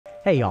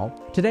Hey y'all,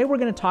 today we're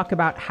going to talk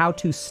about how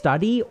to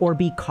study or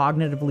be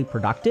cognitively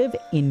productive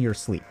in your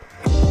sleep.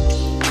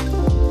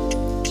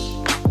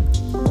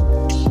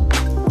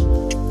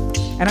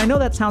 And I know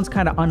that sounds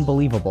kind of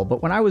unbelievable,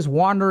 but when I was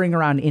wandering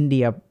around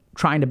India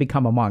trying to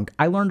become a monk,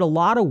 I learned a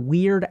lot of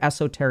weird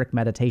esoteric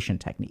meditation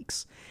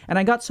techniques. And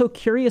I got so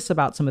curious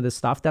about some of this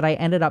stuff that I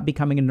ended up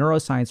becoming a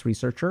neuroscience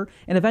researcher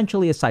and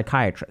eventually a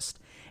psychiatrist.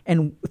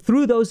 And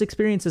through those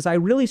experiences, I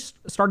really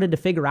started to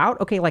figure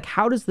out, okay, like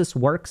how does this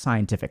work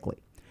scientifically?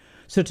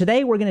 So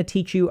today we're going to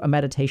teach you a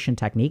meditation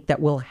technique that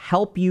will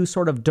help you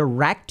sort of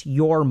direct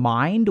your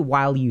mind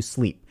while you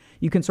sleep.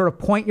 You can sort of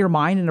point your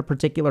mind in a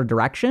particular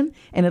direction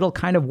and it'll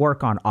kind of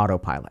work on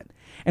autopilot.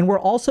 And we're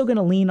also going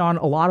to lean on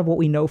a lot of what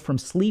we know from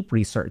sleep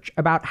research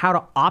about how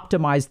to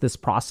optimize this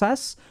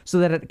process so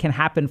that it can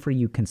happen for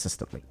you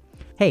consistently.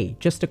 Hey,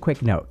 just a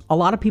quick note. A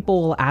lot of people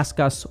will ask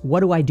us, what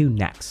do I do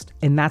next?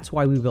 And that's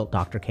why we built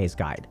Dr. K's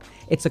Guide.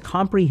 It's a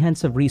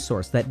comprehensive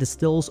resource that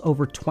distills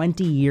over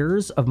 20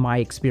 years of my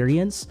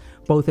experience,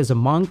 both as a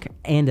monk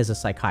and as a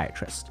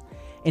psychiatrist.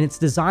 And it's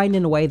designed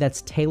in a way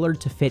that's tailored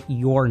to fit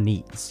your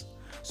needs.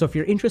 So if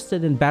you're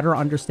interested in better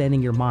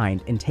understanding your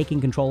mind and taking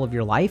control of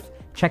your life,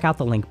 check out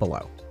the link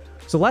below.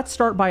 So let's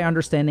start by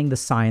understanding the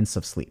science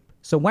of sleep.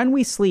 So when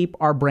we sleep,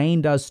 our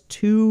brain does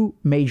two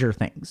major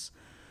things.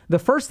 The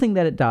first thing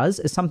that it does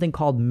is something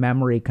called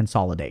memory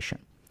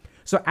consolidation.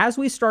 So as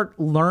we start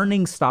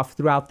learning stuff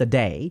throughout the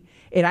day,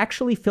 it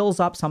actually fills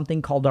up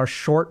something called our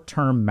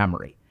short-term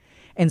memory.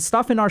 And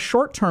stuff in our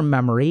short-term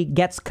memory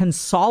gets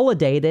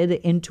consolidated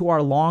into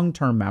our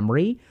long-term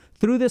memory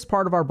through this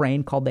part of our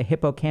brain called the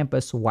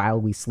hippocampus while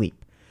we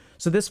sleep.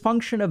 So this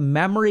function of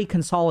memory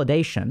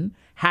consolidation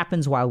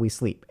happens while we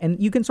sleep. And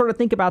you can sort of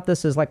think about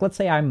this as like, let's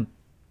say I'm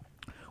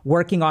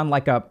working on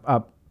like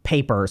a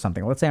paper or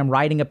something. Let's say I'm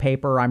writing a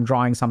paper, I'm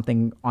drawing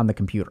something on the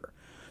computer.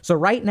 So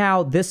right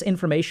now, this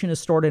information is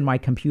stored in my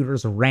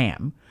computer's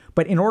RAM,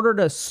 but in order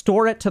to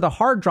store it to the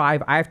hard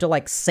drive, I have to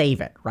like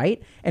save it,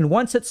 right? And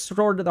once it's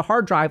stored to the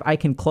hard drive, I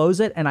can close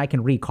it and I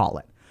can recall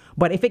it.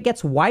 But if it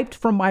gets wiped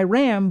from my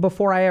RAM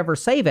before I ever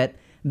save it,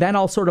 then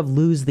I'll sort of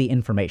lose the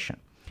information.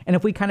 And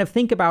if we kind of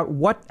think about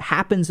what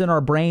happens in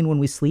our brain when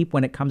we sleep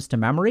when it comes to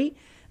memory,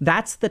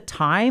 that's the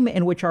time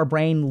in which our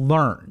brain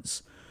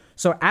learns.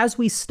 So as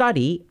we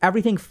study,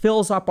 everything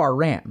fills up our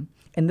RAM.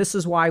 And this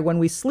is why when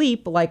we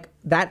sleep, like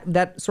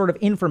that sort of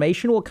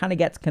information will kind of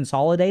get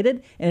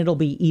consolidated and it'll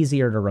be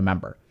easier to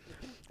remember.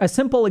 A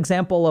simple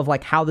example of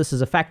like how this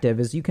is effective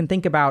is you can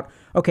think about,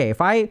 okay,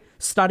 if I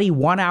study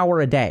 1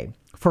 hour a day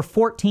for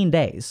 14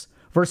 days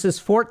versus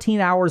 14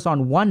 hours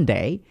on one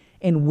day,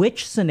 in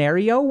which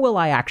scenario will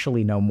I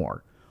actually know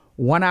more?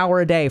 1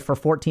 hour a day for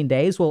 14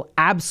 days will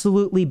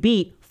absolutely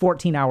beat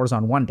 14 hours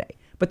on one day.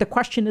 But the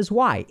question is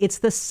why? It's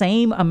the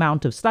same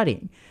amount of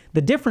studying.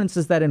 The difference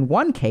is that in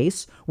one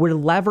case, we're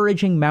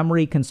leveraging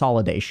memory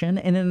consolidation,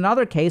 and in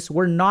another case,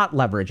 we're not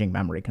leveraging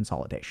memory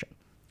consolidation.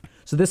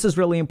 So this is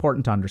really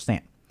important to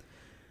understand.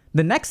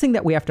 The next thing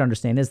that we have to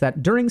understand is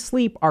that during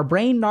sleep, our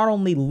brain not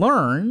only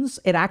learns,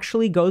 it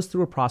actually goes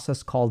through a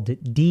process called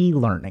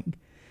de-learning.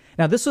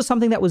 Now, this was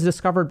something that was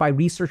discovered by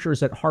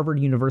researchers at Harvard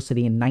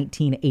University in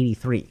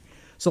 1983.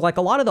 So like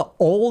a lot of the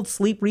old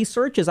sleep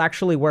research is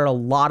actually where a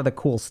lot of the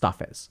cool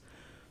stuff is.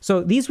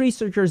 So these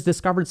researchers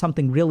discovered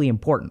something really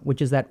important,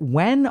 which is that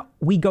when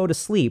we go to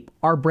sleep,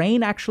 our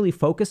brain actually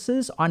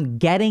focuses on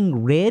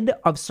getting rid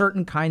of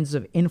certain kinds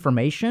of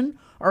information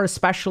or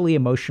especially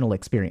emotional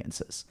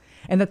experiences.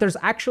 And that there's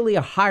actually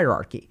a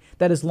hierarchy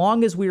that as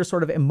long as we are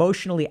sort of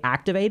emotionally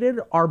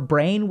activated, our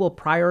brain will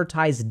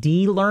prioritize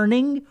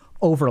de-learning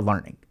over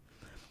learning.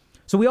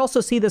 So we also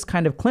see this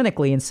kind of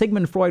clinically, and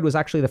Sigmund Freud was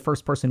actually the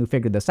first person who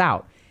figured this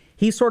out.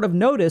 He sort of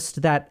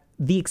noticed that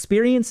the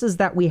experiences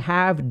that we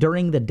have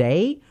during the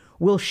day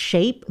will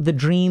shape the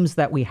dreams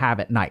that we have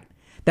at night.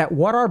 That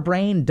what our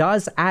brain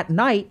does at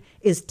night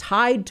is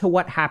tied to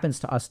what happens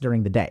to us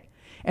during the day.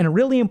 And a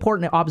really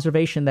important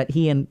observation that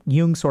he and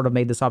Jung sort of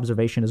made this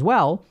observation as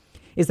well,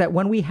 is that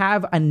when we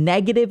have a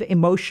negative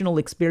emotional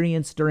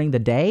experience during the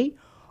day,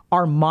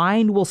 our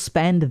mind will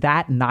spend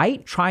that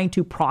night trying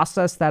to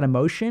process that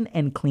emotion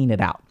and clean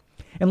it out.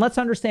 And let's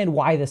understand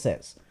why this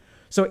is.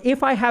 So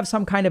if I have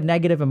some kind of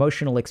negative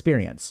emotional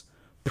experience,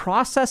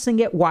 processing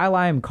it while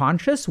I am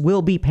conscious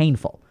will be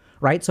painful,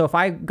 right? So if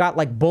I got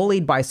like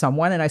bullied by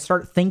someone and I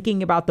start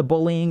thinking about the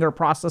bullying or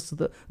process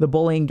the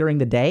bullying during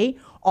the day,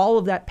 all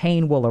of that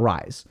pain will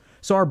arise.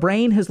 So our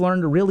brain has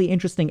learned a really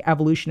interesting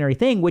evolutionary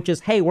thing, which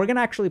is, hey, we're going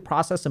to actually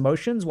process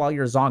emotions while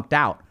you're zonked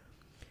out.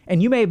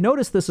 And you may have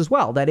noticed this as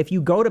well, that if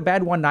you go to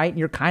bed one night and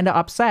you're kind of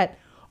upset,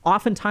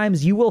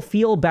 oftentimes you will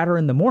feel better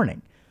in the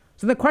morning.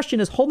 So the question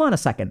is, hold on a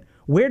second.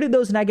 Where did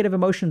those negative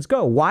emotions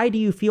go? Why do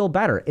you feel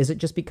better? Is it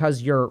just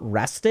because you're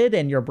rested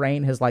and your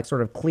brain has like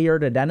sort of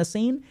cleared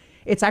adenosine?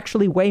 It's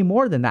actually way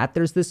more than that.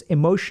 There's this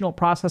emotional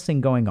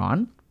processing going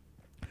on,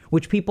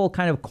 which people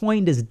kind of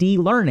coined as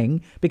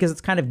de-learning because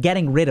it's kind of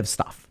getting rid of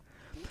stuff.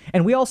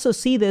 And we also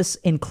see this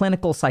in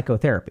clinical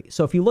psychotherapy.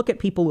 So if you look at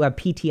people who have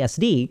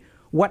PTSD,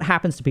 what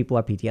happens to people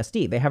who have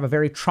PTSD? They have a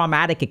very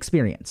traumatic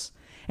experience.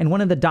 And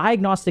one of the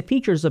diagnostic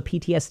features of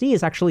PTSD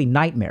is actually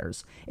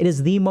nightmares. It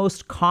is the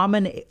most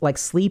common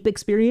sleep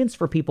experience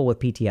for people with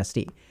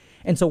PTSD.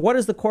 And so what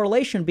is the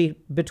correlation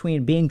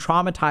between being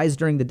traumatized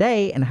during the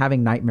day and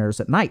having nightmares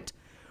at night?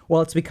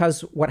 Well, it's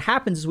because what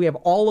happens is we have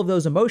all of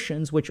those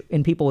emotions, which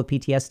in people with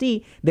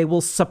PTSD, they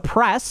will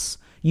suppress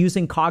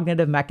using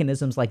cognitive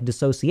mechanisms like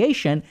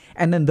dissociation,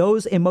 and then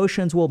those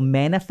emotions will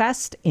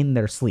manifest in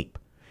their sleep.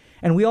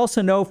 And we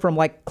also know from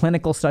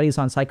clinical studies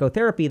on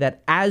psychotherapy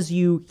that as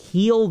you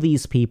heal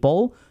these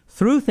people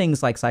through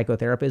things like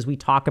psychotherapy, as we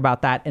talk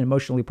about that and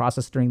emotionally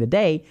process during the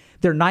day,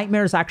 their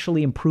nightmares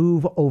actually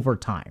improve over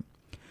time.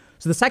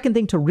 So the second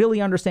thing to really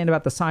understand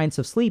about the science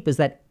of sleep is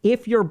that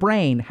if your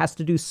brain has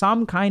to do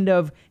some kind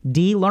of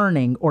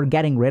de-learning or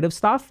getting rid of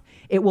stuff,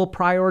 it will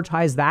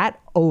prioritize that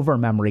over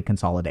memory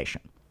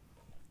consolidation.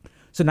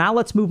 So now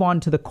let's move on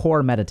to the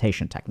core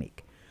meditation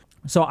technique.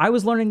 So I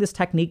was learning this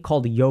technique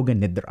called Yoga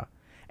Nidra.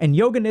 And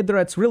Yoga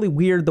Nidra, it's really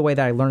weird the way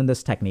that I learned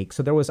this technique.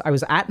 So I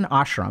was at an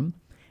ashram,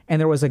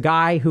 and there was a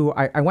guy who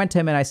I went to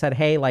him and I said,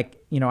 hey,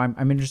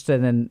 I'm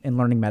interested in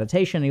learning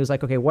meditation. And he was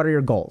like, okay, what are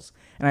your goals?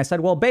 And I said,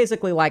 well,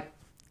 basically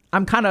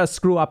I'm kind of a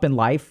screw up in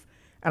life,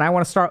 and I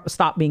want to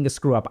stop being a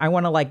screw up. I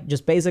want to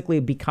just basically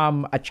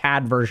become a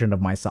Chad version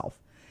of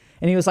myself.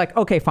 And he was like,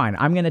 okay, fine.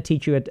 I'm going to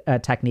teach you a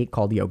technique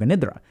called Yoga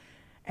Nidra.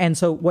 And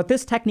so what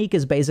this technique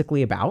is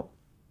basically about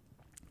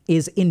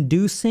is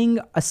inducing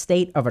a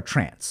state of a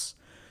trance.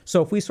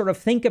 So if we sort of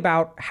think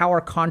about how our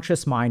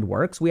conscious mind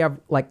works, we have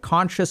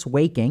conscious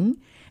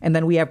waking, and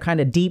then we have kind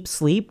of deep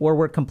sleep where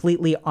we're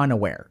completely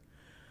unaware.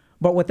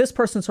 But what this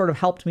person sort of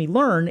helped me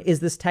learn is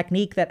this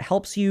technique that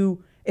helps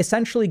you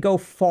essentially go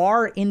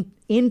far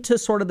into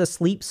sort of the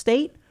sleep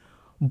state,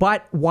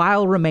 but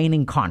while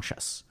remaining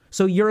conscious.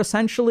 So you're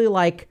essentially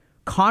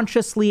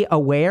consciously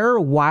aware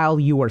while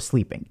you are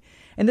sleeping.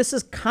 And this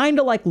is kind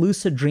of like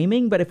lucid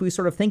dreaming, but if we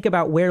sort of think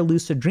about where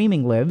lucid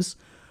dreaming lives,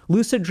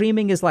 lucid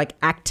dreaming is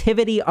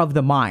activity of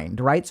the mind,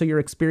 right? So you're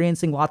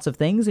experiencing lots of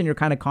things and you're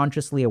kind of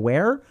consciously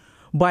aware.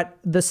 But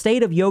the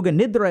state of Yoga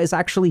Nidra is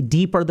actually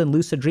deeper than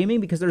lucid dreaming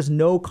because there's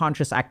no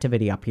conscious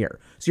activity up here.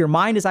 So your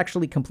mind is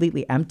actually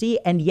completely empty,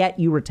 and yet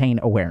you retain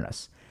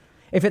awareness.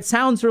 If it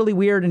sounds really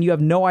weird and you have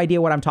no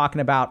idea what I'm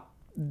talking about,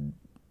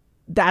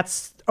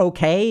 that's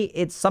okay.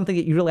 It's something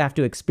that you really have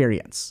to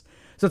experience.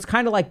 So it's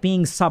kind of like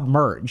being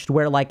submerged,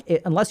 where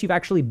unless you've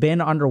actually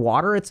been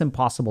underwater, it's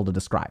impossible to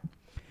describe.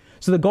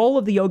 So the goal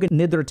of the Yoga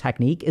Nidra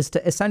technique is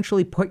to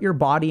essentially put your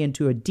body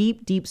into a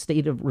deep, deep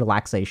state of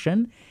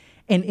relaxation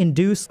and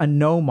induce a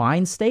no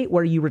mind state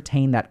where you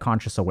retain that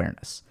conscious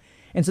awareness.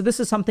 And so this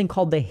is something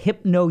called the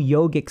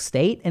hypno-yogic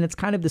state, and it's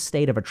kind of the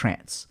state of a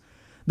trance.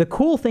 The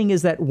cool thing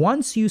is that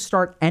once you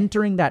start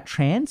entering that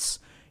trance,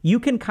 you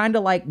can kind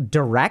of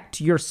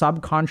direct your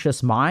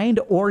subconscious mind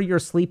or your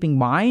sleeping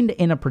mind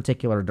in a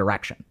particular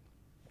direction.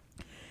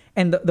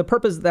 And the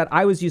purpose that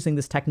I was using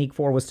this technique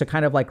for was to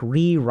kind of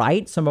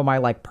rewrite some of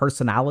my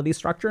personality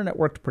structure, and it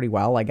worked pretty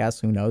well, I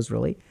guess. Who knows,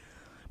 really?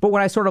 But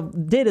what I sort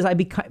of did is I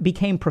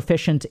became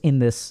proficient in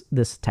this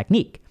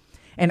technique.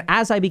 And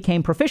as I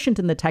became proficient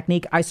in the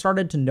technique, I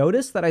started to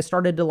notice that I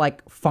started to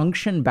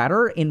function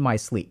better in my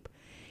sleep.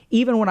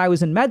 Even when I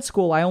was in med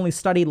school, I only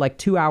studied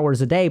 2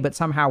 hours a day, but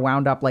somehow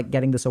wound up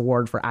getting this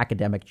award for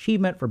academic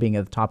achievement for being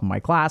at the top of my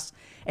class.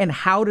 And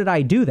how did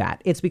I do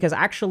that? It's because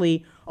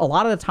actually a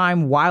lot of the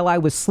time while I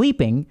was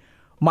sleeping,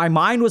 my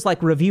mind was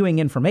reviewing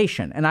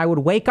information, and I would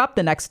wake up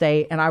the next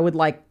day and I would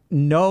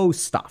know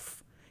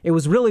stuff. It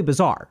was really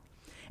bizarre.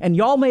 And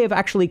y'all may have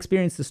actually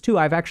experienced this too.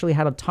 I've actually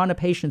had a ton of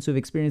patients who've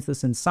experienced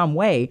this in some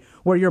way,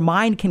 where your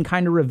mind can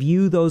kind of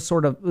review those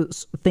sort of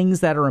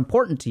things that are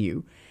important to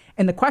you.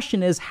 And the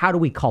question is, how do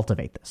we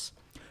cultivate this?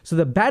 So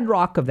the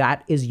bedrock of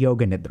that is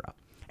Yoga Nidra.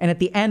 And at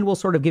the end, we'll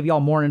sort of give y'all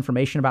more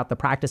information about the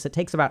practice. It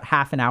takes about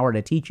half an hour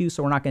to teach you,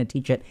 so we're not going to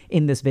teach it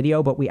in this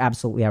video, but we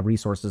absolutely have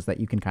resources that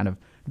you can kind of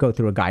go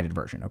through a guided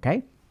version,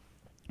 okay?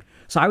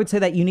 So I would say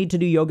that you need to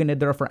do Yoga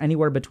Nidra for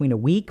anywhere between a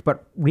week,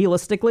 but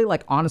realistically,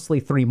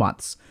 honestly, 3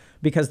 months.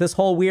 Because this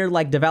whole weird,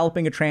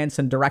 developing a trance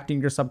and directing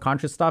your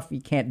subconscious stuff,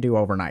 you can't do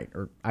overnight,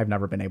 or I've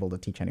never been able to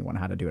teach anyone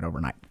how to do it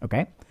overnight,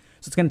 okay?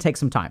 So it's going to take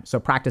some time. So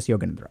practice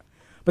Yoga Nidra.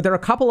 But there are a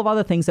couple of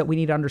other things that we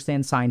need to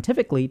understand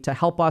scientifically to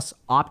help us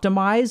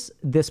optimize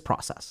this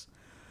process.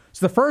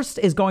 So the first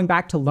is going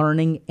back to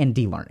learning and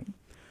de-learning.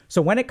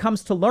 So when it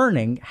comes to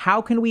learning,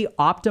 how can we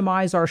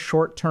optimize our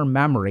short-term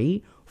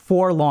memory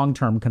for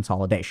long-term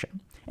consolidation?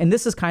 And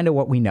this is kind of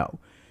what we know.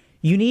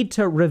 You need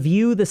to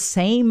review the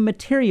same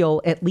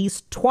material at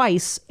least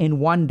twice in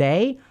one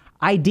day,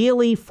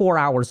 ideally 4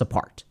 hours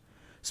apart.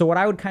 So what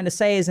I would kind of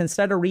say is,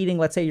 instead of reading,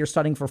 let's say you're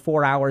studying for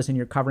 4 hours and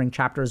you're covering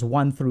chapters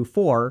 1 through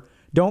 4,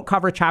 don't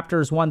cover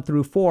chapters 1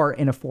 through 4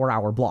 in a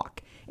 4-hour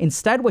block.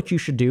 Instead, what you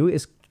should do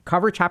is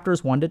cover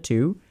chapters 1 to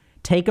 2,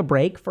 take a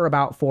break for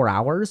about 4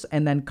 hours,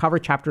 and then cover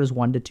chapters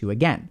 1 to 2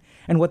 again.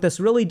 And what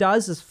this really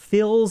does is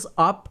fills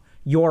up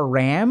your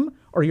RAM,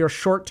 or your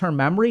short-term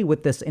memory,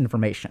 with this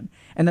information.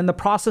 And then the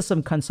process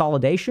of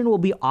consolidation will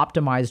be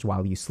optimized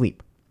while you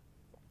sleep.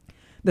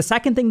 The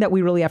second thing that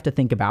we really have to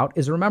think about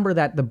is remember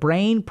that the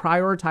brain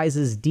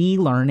prioritizes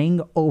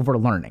de-learning over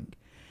learning.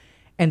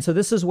 And so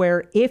this is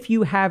where if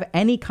you have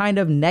any kind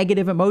of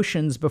negative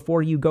emotions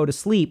before you go to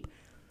sleep,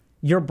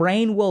 your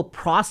brain will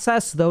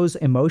process those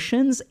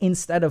emotions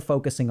instead of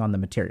focusing on the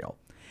material.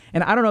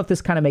 And I don't know if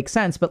this kind of makes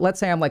sense, but let's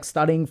say I'm like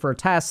studying for a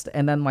test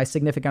and then my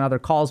significant other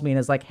calls me and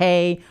is like,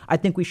 hey, I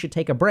think we should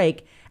take a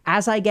break.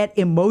 As I get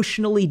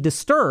emotionally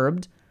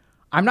disturbed,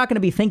 I'm not going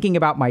to be thinking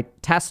about my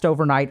test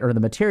overnight or the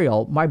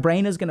material. My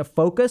brain is going to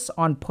focus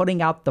on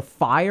putting out the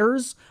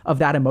fires of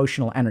that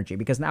emotional energy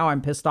because now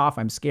I'm pissed off,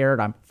 I'm scared,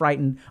 I'm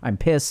frightened, I'm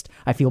pissed,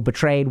 I feel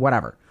betrayed,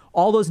 whatever.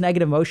 All those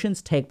negative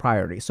emotions take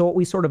priority. So what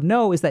we sort of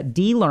know is that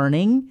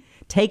de-learning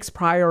takes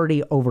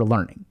priority over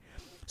learning.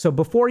 So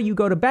before you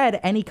go to bed,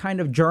 any kind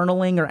of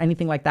journaling or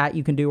anything like that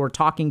you can do, or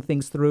talking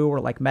things through,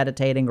 or like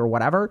meditating or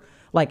whatever,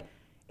 like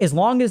as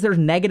long as there's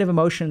negative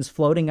emotions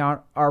floating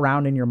out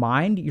around in your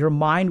mind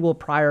will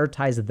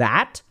prioritize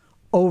that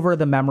over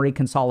the memory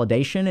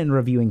consolidation and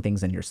reviewing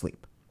things in your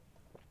sleep.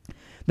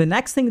 The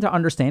next thing to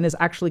understand is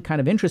actually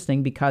kind of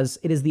interesting because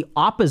it is the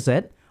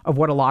opposite of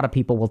what a lot of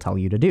people will tell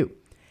you to do.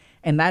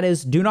 And that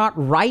is, do not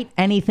write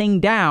anything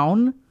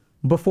down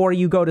before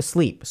you go to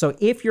sleep. So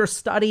if you're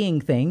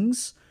studying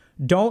things,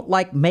 don't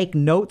like make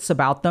notes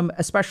about them,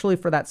 especially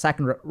for that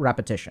second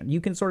repetition.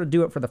 You can sort of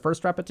do it for the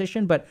first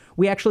repetition, but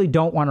we actually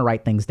don't want to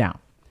write things down.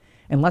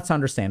 And let's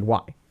understand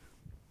why.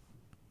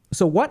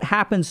 So what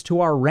happens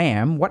to our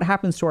RAM? What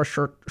happens to our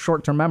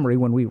short-term memory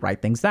when we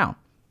write things down?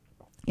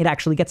 It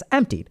actually gets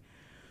emptied.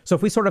 So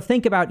if we sort of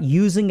think about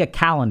using a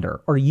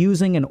calendar or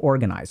using an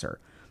organizer,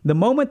 the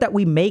moment that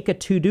we make a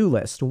to-do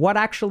list, what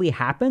actually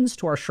happens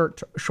to our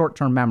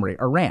short-term memory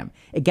or RAM?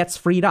 It gets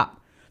freed up.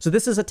 So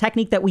this is a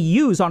technique that we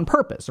use on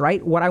purpose,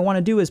 right? What I want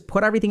to do is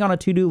put everything on a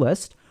to-do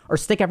list or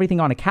stick everything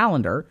on a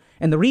calendar.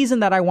 And the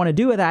reason that I want to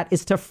do that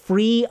is to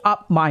free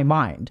up my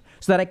mind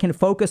so that I can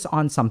focus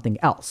on something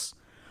else.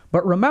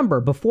 But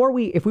remember,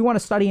 if we want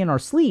to study in our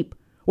sleep,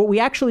 what we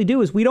actually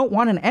do is we don't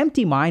want an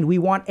empty mind. We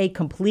want a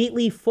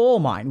completely full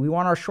mind. We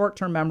want our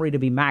short-term memory to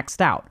be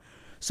maxed out.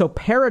 So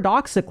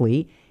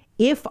paradoxically,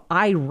 if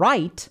I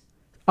write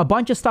a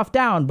bunch of stuff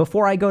down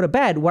before I go to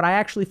bed, what I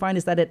actually find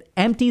is that it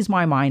empties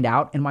my mind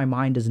out and my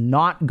mind does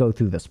not go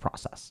through this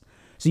process.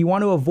 So you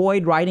want to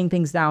avoid writing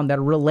things down that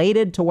are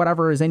related to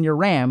whatever is in your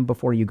RAM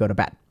before you go to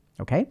bed,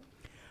 okay?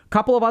 A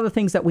couple of other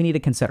things that we need to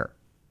consider.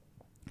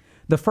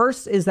 The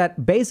first is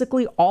that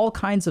basically all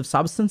kinds of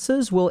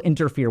substances will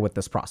interfere with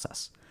this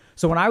process.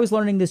 So when I was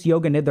learning this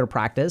Yoga Nidra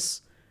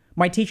practice,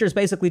 my teachers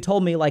basically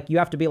told me like you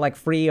have to be like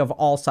free of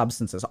all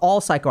substances,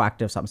 all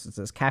psychoactive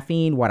substances,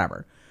 caffeine,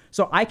 whatever.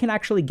 So I can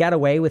actually get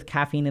away with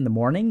caffeine in the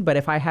morning, but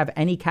if I have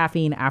any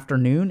caffeine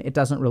afternoon, it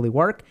doesn't really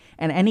work.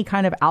 And any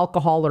kind of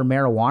alcohol or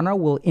marijuana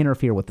will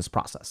interfere with this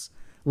process.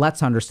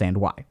 Let's understand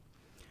why.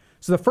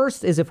 So the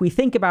first is if we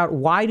think about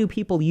why do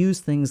people use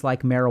things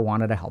like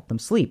marijuana to help them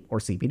sleep or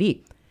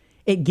CBD?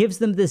 It gives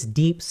them this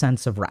deep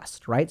sense of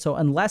rest, right? So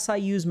unless I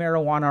use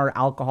marijuana or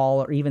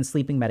alcohol or even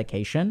sleeping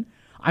medication,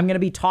 I'm going to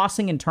be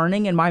tossing and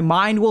turning and my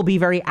mind will be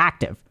very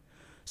active.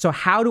 So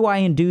how do I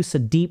induce a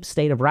deep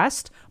state of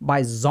rest?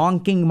 By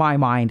zonking my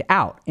mind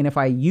out. And if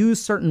I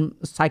use certain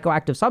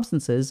psychoactive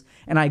substances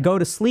and I go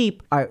to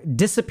sleep, I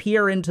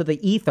disappear into the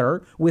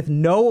ether with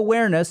no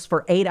awareness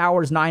for 8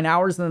 hours, 9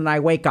 hours, and then I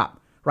wake up,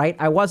 right?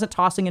 I wasn't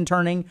tossing and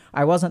turning.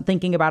 I wasn't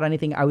thinking about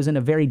anything. I was in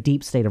a very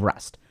deep state of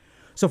rest.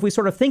 So if we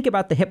sort of think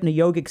about the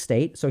hypnagogic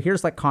state, so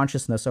here's like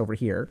consciousness over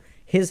here,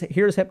 here's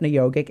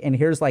hypnagogic, and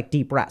here's like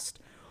deep rest.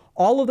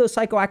 All of those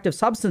psychoactive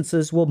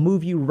substances will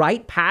move you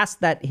right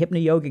past that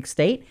hypnagogic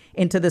state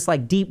into this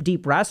like deep,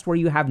 deep rest where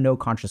you have no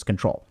conscious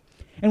control.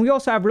 And we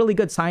also have really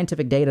good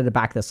scientific data to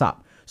back this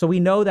up. So we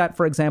know that,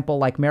 for example,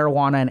 like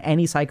marijuana and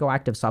any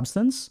psychoactive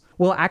substance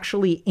will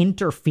actually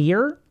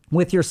interfere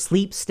with your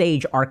sleep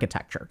stage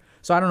architecture.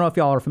 So I don't know if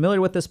y'all are familiar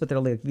with this, but there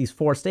are like these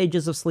 4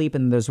 stages of sleep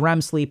and there's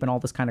REM sleep and all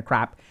this kind of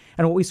crap.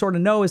 And what we sort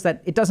of know is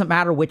that it doesn't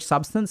matter which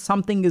substance,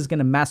 something is going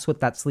to mess with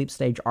that sleep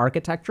stage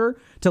architecture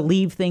to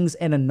leave things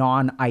in a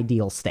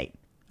non-ideal state,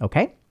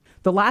 okay?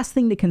 The last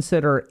thing to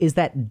consider is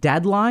that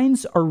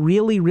deadlines are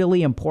really,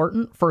 really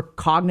important for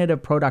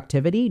cognitive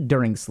productivity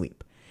during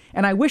sleep.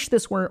 And I wish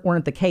this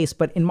weren't the case,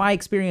 but in my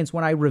experience,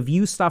 when I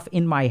review stuff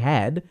in my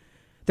head,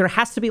 there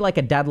has to be like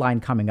a deadline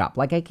coming up.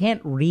 Like I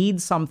can't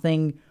read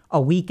something a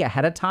week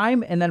ahead of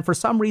time, and then for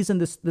some reason,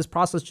 this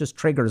process just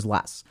triggers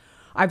less.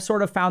 I've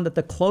sort of found that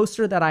the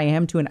closer that I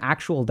am to an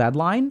actual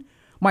deadline,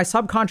 my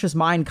subconscious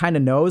mind kind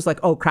of knows like,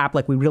 oh crap,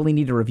 like we really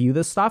need to review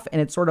this stuff.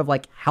 And it sort of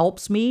like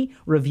helps me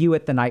review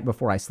it the night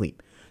before I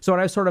sleep. So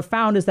what I've sort of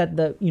found is that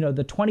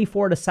the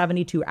 24 to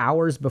 72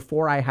 hours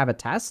before I have a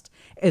test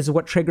is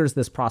what triggers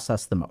this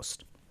process the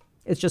most.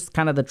 It's just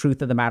kind of the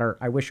truth of the matter.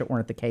 I wish it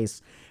weren't the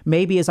case.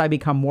 Maybe as I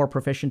become more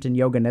proficient in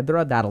Yoga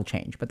Nidra, that'll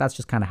change, but that's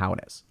just kind of how it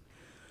is.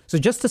 So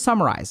just to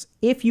summarize,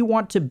 if you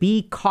want to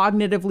be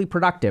cognitively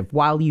productive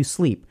while you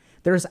sleep,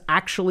 there's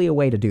actually a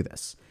way to do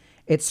this.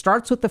 It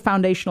starts with the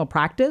foundational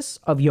practice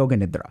of Yoga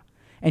Nidra.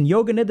 And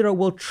Yoga Nidra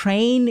will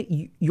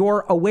train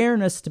your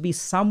awareness to be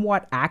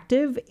somewhat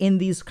active in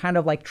these kind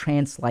of like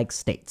trance-like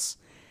states.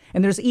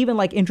 And there's even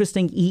like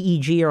interesting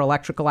EEG or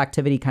electrical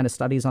activity kind of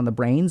studies on the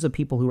brains of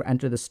people who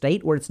enter the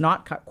state where it's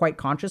not quite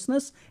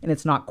consciousness and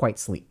it's not quite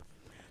sleep.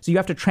 So you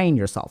have to train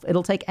yourself.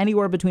 It'll take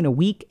anywhere between a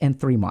week and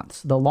 3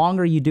 months. The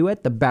longer you do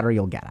it, the better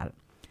you'll get at it.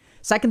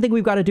 Second thing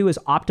we've got to do is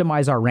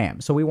optimize our RAM.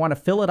 So we want to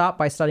fill it up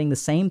by studying the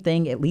same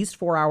thing at least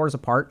 4 hours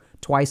apart,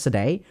 twice a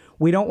day.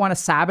 We don't want to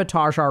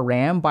sabotage our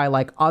RAM by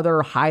like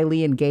other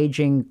highly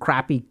engaging,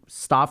 crappy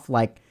stuff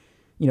like,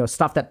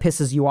 stuff that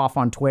pisses you off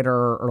on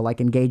Twitter or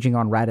like engaging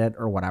on Reddit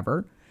or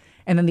whatever.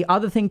 And then the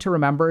other thing to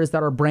remember is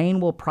that our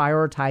brain will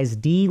prioritize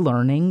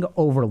de-learning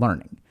over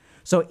learning.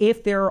 So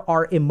if there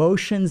are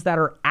emotions that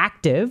are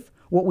active,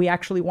 what we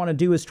actually want to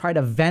do is try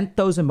to vent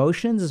those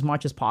emotions as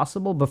much as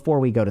possible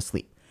before we go to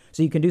sleep.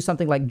 So you can do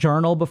something like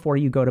journal before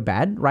you go to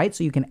bed, right?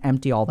 So you can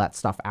empty all that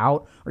stuff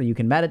out, or you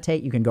can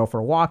meditate, you can go for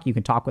a walk, you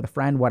can talk with a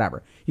friend,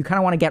 whatever. You kind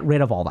of want to get rid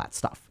of all that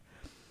stuff.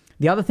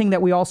 The other thing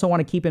that we also want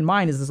to keep in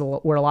mind is this is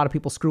where a lot of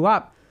people screw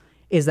up,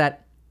 is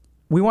that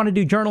we want to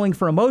do journaling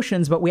for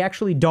emotions, but we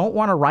actually don't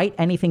want to write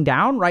anything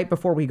down right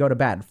before we go to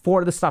bed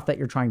for the stuff that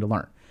you're trying to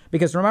learn.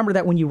 Because remember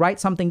that when you write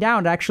something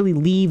down, it actually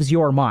leaves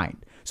your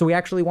mind. So we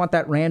actually want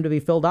that RAM to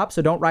be filled up,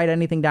 so don't write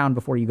anything down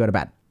before you go to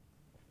bed.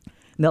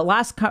 And the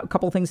last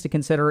couple things to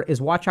consider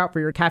is watch out for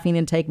your caffeine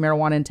intake,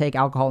 marijuana intake,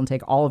 alcohol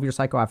intake, all of your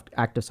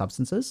psychoactive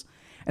substances.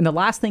 And the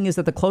last thing is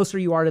that the closer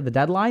you are to the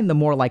deadline, the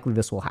more likely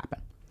this will happen.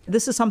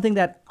 This is something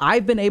that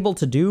I've been able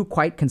to do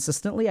quite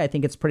consistently. I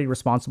think it's pretty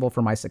responsible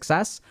for my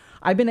success.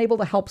 I've been able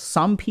to help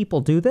some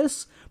people do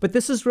this, but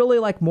this is really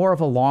like more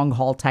of a long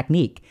haul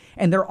technique.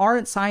 And there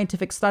aren't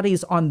scientific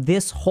studies on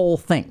this whole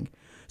thing.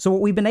 So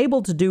what we've been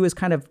able to do is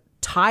kind of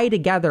tie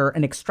together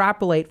and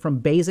extrapolate from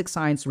basic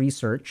science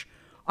research,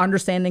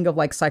 understanding of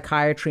like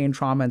psychiatry and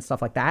trauma and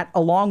stuff like that,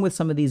 along with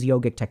some of these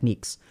yogic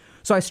techniques.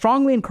 So I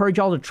strongly encourage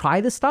y'all to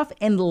try this stuff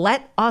and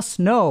let us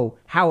know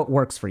how it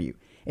works for you.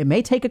 It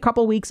may take a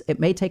couple weeks, it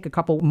may take a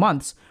couple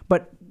months,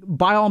 but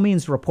by all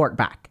means report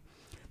back.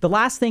 The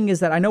last thing is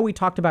that I know we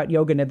talked about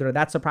Yoga Nidra.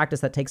 That's a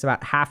practice that takes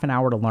about half an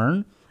hour to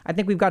learn. I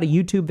think we've got a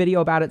YouTube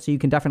video about it, so you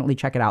can definitely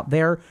check it out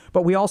there.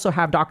 But we also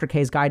have Dr.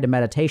 K's Guide to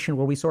Meditation,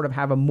 where we sort of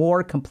have a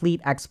more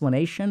complete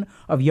explanation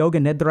of Yoga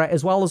Nidra,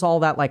 as well as all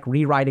that like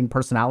rewriting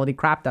personality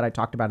crap that I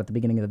talked about at the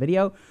beginning of the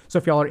video. So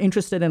if y'all are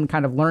interested in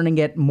kind of learning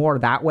it more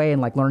that way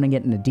and like learning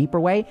it in a deeper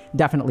way,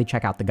 definitely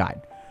check out the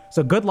guide.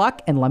 So good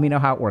luck and let me know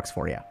how it works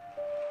for you.